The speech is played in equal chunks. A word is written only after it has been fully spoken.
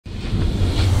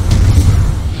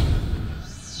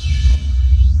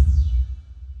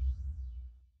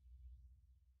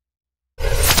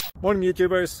Morning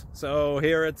YouTubers. So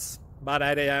here it's about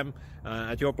 8 a.m.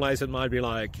 At your place it might be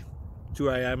like 2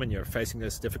 a.m. and you're facing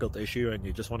this difficult issue and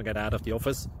you just want to get out of the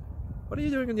office. What are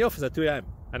you doing in the office at 2 a.m.?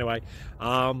 Anyway,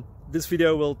 this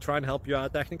video will try and help you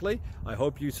out technically. I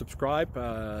hope you subscribe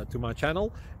to my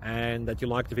channel and that you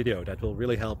like the video. That will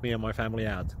really help me and my family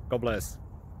out. God bless.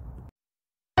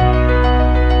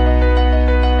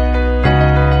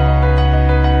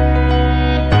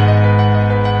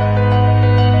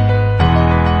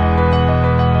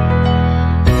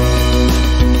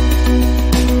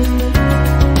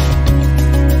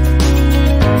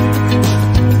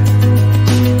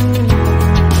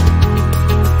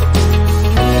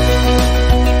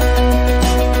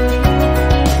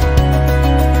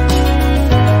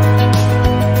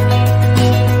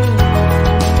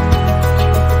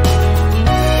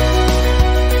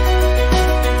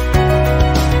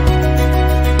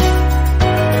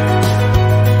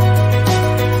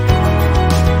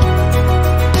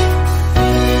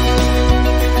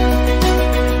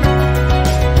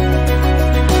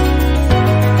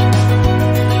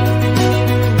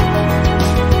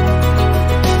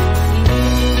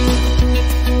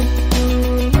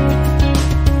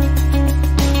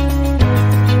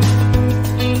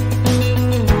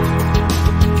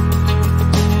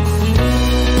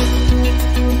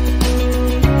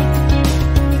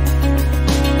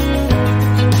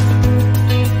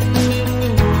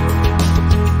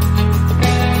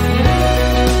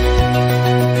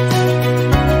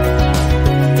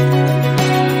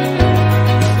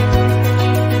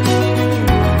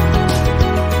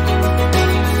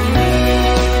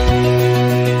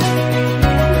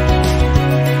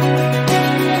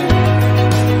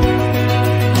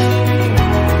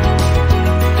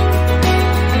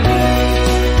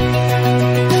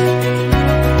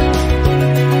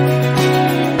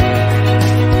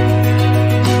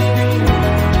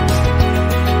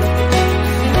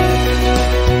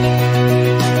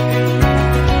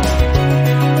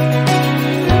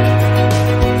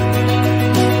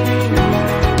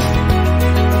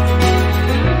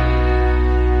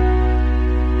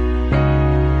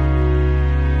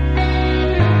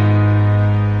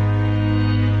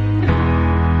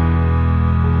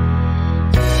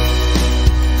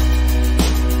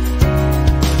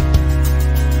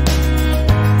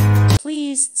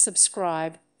 Please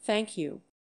subscribe. Thank you.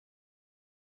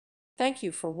 Thank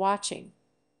you for watching.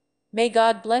 May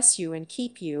God bless you and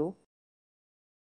keep you.